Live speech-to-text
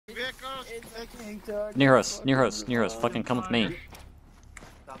It's a king tug. Near us, near us, near us. Fucking come with me.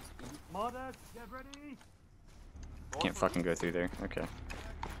 Mother, get ready. Can't fucking go through there. Okay.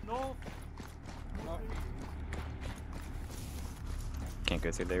 No. Can't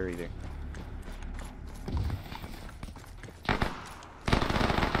go through there either.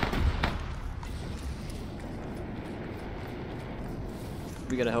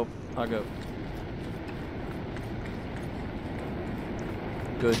 We gotta help. I'll go.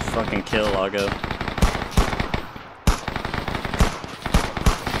 Good fucking kill, Ago.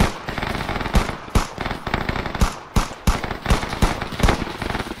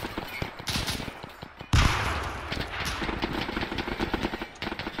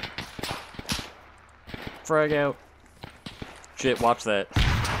 Frag out. Shit, watch that.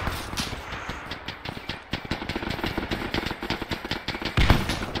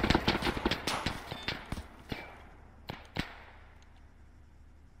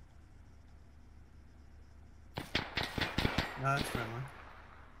 No, that's friendly.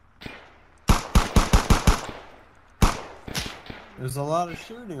 There's a lot of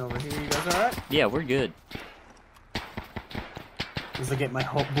shooting over here. You guys alright? Yeah, we're good. As I get my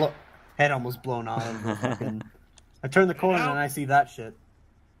whole head almost blown off. I turn the corner and I see that shit.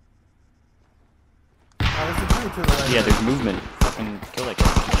 Oh, there's a dude to the right. Yeah, there's movement. Fucking kill that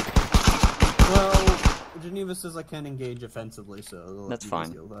guy. Well, Geneva says I can't engage offensively, so That's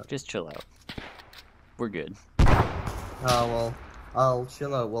fine. Just chill out. We're good. Oh, well, I'll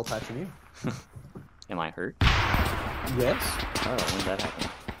chill out while patching you. Am I hurt? Yes. Oh, when did that happen?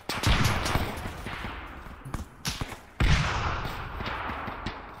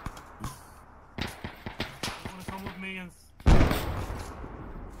 Wanna come with me and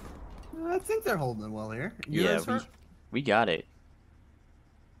I think they're holding it well here. You Yeah, guys hurt? we got it.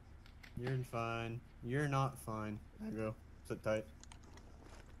 You're fine. You're not fine. I go. Sit tight.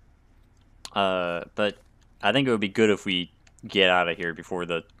 But I think it would be good if we get out of here before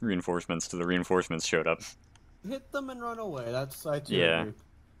the reinforcements showed up. Hit them and run away. That's I too Yeah. agree.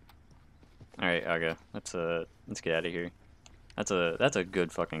 All right, Aga, let's get out of here. That's a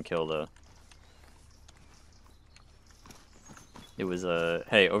good fucking kill though. It was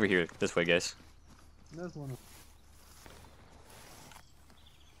hey, over here, this way, guys. There's one.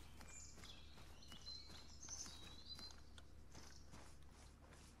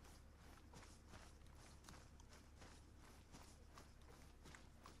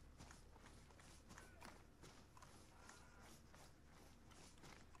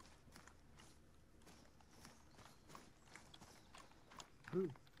 Who?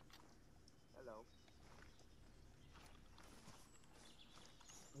 Hello.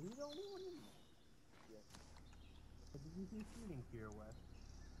 Are you the only one in there? Yes. Or did you hear shooting here, Wes?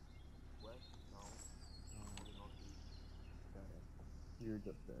 West? No. I did not see. Okay. You're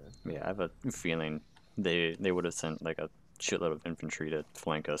just there. Yeah, I have a feeling they would have sent like a shitload of infantry to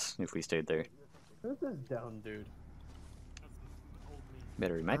flank us if we stayed there. Who's this down dude? that's an old me.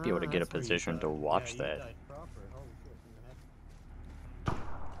 Better, we might be able to get a That's where you position to died. watch Yeah, you that. died proper. Holy shit, in the head.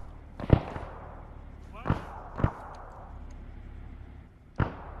 What?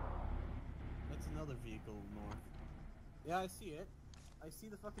 That's another vehicle north. Yeah, I see it. I see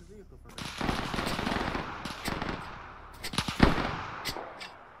the fucking vehicle from it.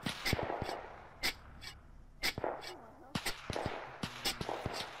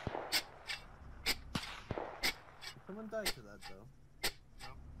 Someone died to that though.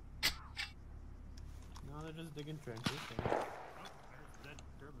 No, they're just digging trenches. Oh, there's dead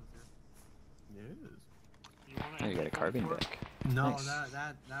Germans here. It is. You wanna Oh, you got a go carbine for it? back. No, Nice.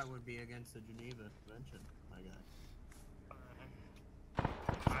 that would be against the Geneva Convention, my guy.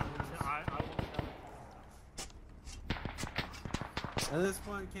 I will tell At this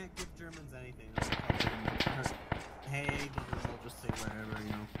point, can't give Germans anything. Hey, they'll just say whatever,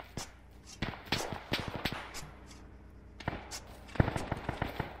 you know.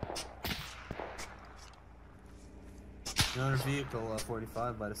 Another vehicle,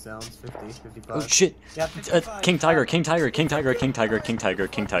 45 by the sounds, 50, 55. Oh shit! Yeah, 55. King Tiger, King Tiger, King Tiger, King Tiger, King Tiger,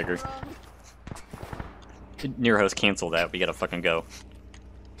 King Tiger. Nearhouse, cancel that. We gotta fucking go.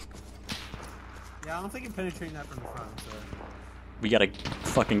 Yeah, I don't think you're penetrating that from the front, so. We gotta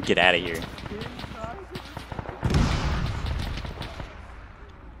fucking get out of here.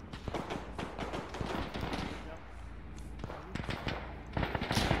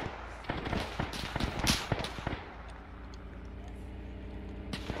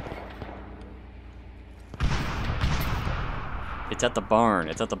 It's at the barn.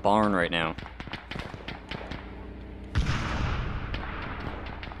 It's at the barn right now.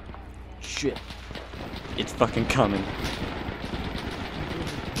 Shit. It's fucking coming.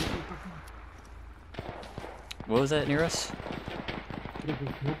 What was that near us? Like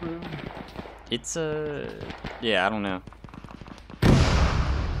a smoke around? It's yeah, I don't know.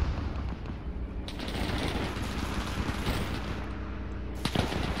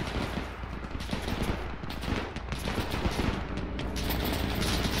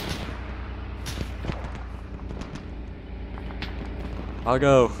 I'll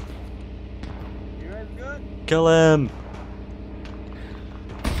go. You guys good? Kill him.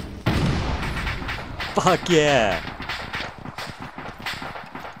 Fuck yeah.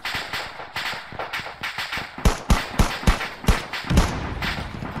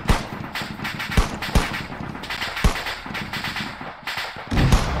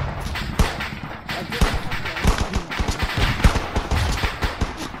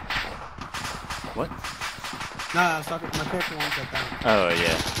 What? No, I was talking. My character won't get down. Oh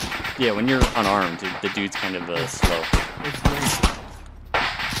yeah. Yeah, when you're unarmed, the dude's kind of slow. It's lazy.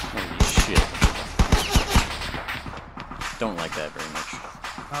 Holy shit. Don't like that very much.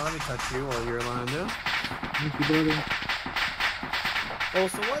 Let me touch you while you're lying down. Thank you, brother. Oh,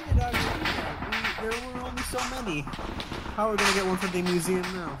 so why did I do that? There were only so many. How are we gonna get one for the museum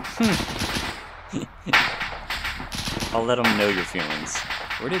now? I'll let them know your feelings.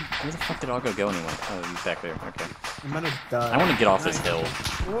 Where the fuck did Algo go anyway? Oh, he's back there. Okay. I'm gonna die. I want to get off this hill.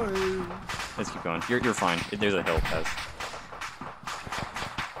 Whoa. Let's keep going. You're fine. There's a hill, Pez.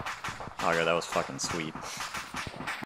 Algo, that was fucking sweet.